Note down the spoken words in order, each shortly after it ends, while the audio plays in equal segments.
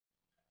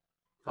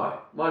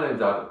my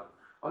name's Adam.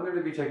 I'm going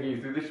to be taking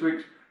you through this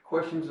week's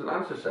questions and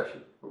answer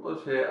session from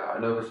us here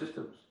at Nova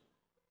Systems.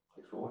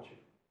 Thanks for watching.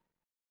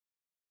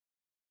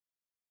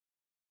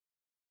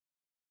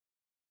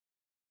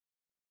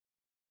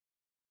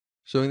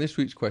 So in this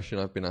week's question,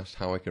 I've been asked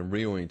how I can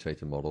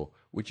reorientate a model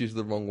which is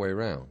the wrong way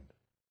around.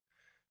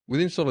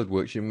 Within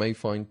SolidWorks, you may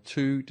find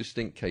two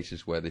distinct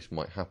cases where this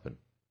might happen.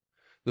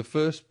 The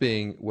first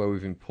being where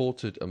we've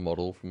imported a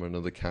model from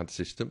another CAD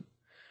system,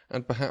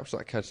 and perhaps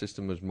that CAD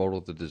system has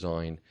modeled the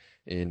design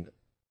in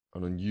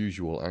an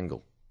unusual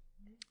angle.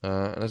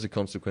 And as a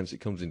consequence,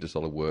 it comes into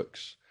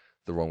SolidWorks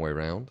the wrong way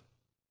around.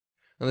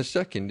 And the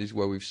second is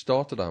where we've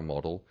started our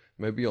model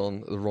maybe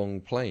on the wrong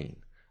plane,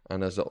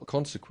 and as a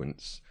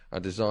consequence, our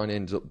design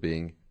ends up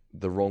being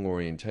the wrong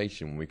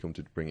orientation when we come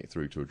to bring it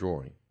through to a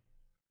drawing.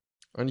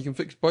 And you can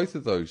fix both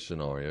of those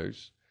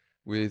scenarios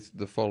with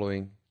the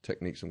following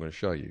techniques I'm going to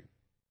show you.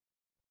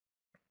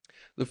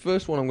 The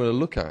first one I'm going to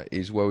look at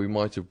is where we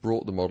might have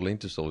brought the model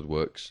into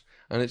SolidWorks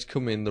and it's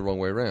come in the wrong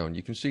way around.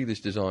 You can see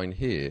this design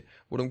here.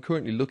 What I'm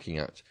currently looking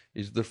at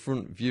is the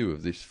front view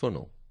of this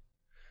funnel.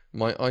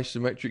 My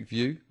isometric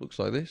view looks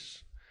like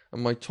this,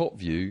 and my top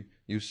view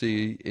you'll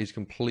see is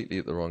completely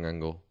at the wrong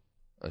angle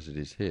as it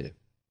is here.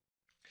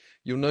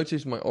 You'll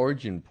notice my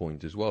origin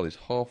point as well is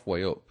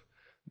halfway up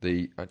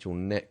the actual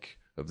neck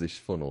of this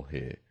funnel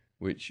here,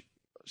 which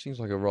seems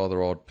like a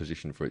rather odd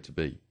position for it to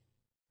be.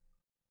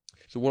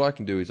 So what I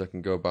can do is I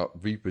can go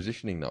about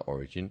repositioning that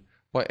origin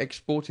by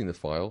exporting the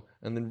file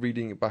and then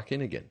reading it back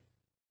in again.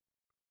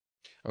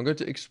 I'm going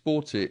to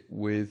export it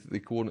with the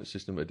coordinate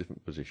system at a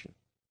different position.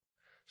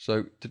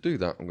 So to do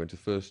that, I'm going to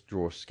first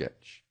draw a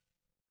sketch.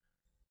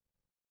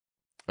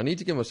 I need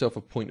to give myself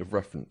a point of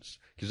reference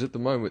because at the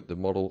moment the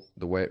model,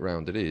 the way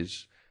around it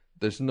is,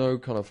 there's no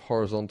kind of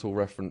horizontal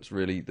reference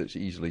really that's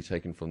easily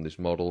taken from this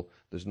model.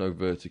 There's no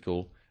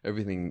vertical.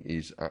 Everything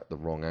is at the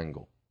wrong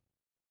angle.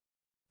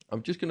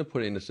 I'm just going to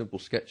put in a simple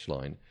sketch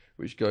line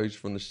which goes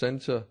from the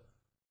center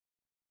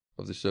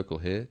of this circle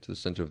here to the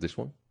center of this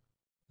one.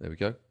 There we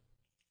go.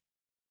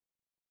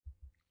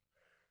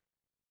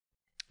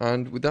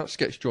 And with that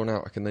sketch drawn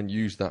out, I can then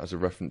use that as a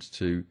reference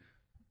to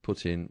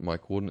put in my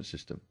coordinate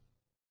system.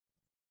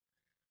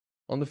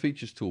 On the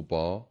features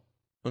toolbar,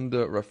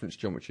 under reference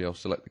geometry, I'll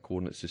select the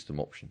coordinate system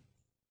option.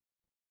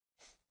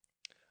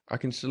 I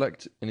can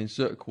select and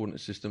insert a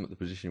coordinate system at the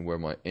position where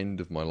my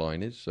end of my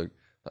line is, so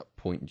that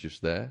point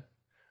just there.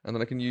 And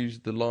then I can use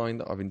the line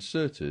that I've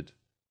inserted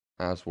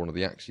as one of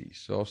the axes.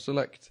 So I'll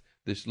select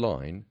this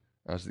line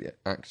as the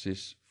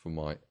axis for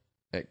my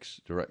X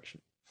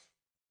direction.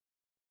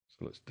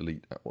 So let's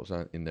delete what's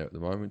in there at the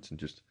moment and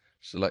just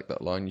select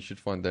that line. You should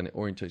find then it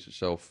orientates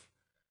itself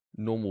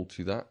normal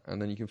to that,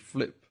 and then you can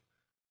flip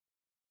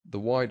the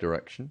Y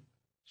direction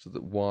so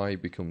that Y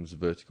becomes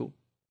vertical.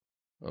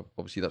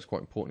 Obviously that's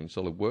quite important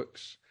in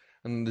SolidWorks,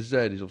 and then the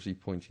Z is obviously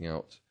pointing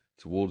out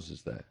towards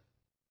us there.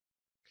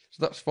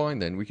 So that's fine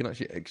then. We can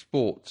actually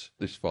export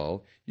this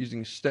file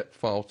using step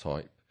file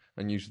type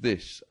and use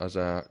this as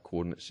our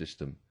coordinate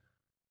system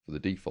for the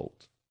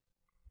default.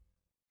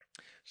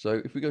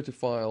 So if we go to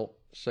File,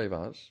 Save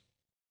As,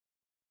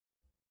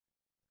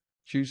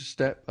 choose a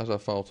step as our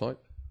file type.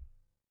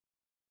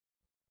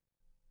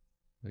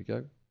 There we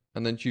go.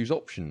 And then choose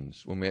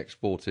Options when we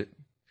export it.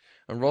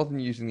 And rather than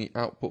using the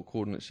output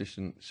coordinate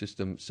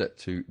system set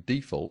to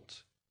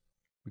default,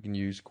 we can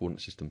use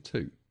coordinate system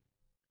 2.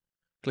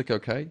 Click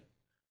OK,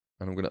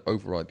 and I'm going to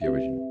override the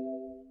original.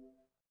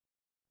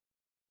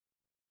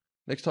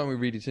 Next time we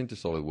read it into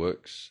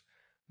SolidWorks,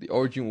 the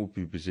origin will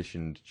be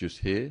positioned just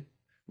here,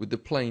 with the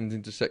planes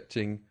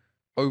intersecting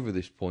over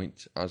this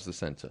point as the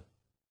center.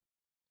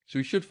 So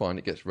we should find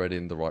it gets read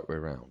in the right way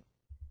around.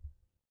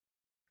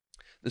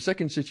 The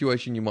second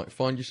situation you might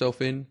find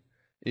yourself in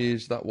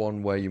is that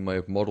one where you may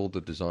have modeled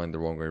the design the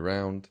wrong way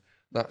around.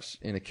 That's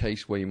in a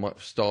case where you might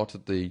have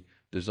started the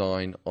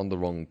design on the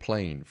wrong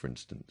plane, for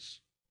instance.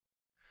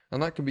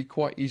 And that can be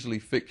quite easily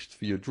fixed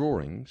for your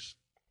drawings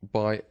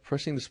by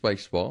pressing the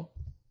space bar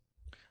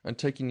and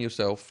taking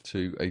yourself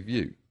to a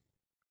view.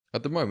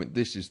 At the moment,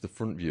 this is the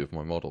front view of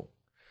my model,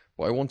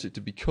 but I want it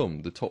to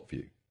become the top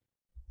view.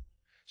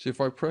 So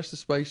if I press the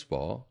space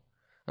bar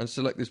and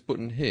select this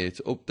button here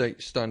to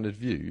update standard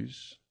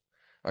views,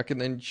 I can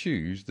then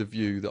choose the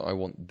view that I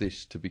want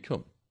this to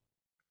become.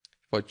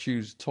 If I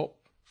choose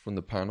top from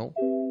the panel,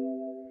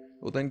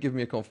 it will then give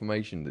me a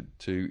confirmation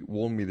to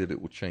warn me that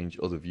it will change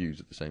other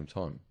views at the same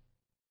time.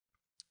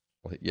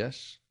 I'll hit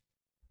yes,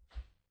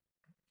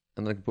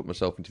 and then I can put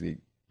myself into the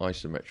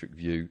isometric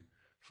view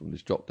from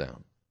this drop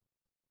down.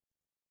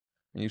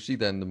 And you see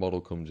then the model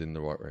comes in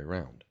the right way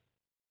around.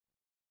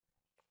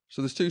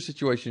 So there's two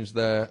situations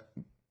there,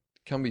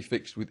 can be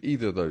fixed with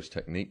either of those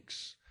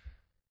techniques.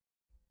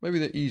 Maybe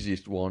the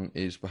easiest one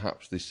is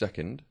perhaps this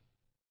second,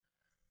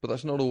 but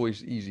that's not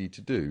always easy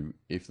to do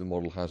if the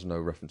model has no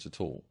reference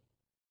at all.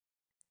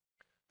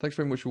 Thanks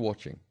very much for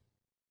watching.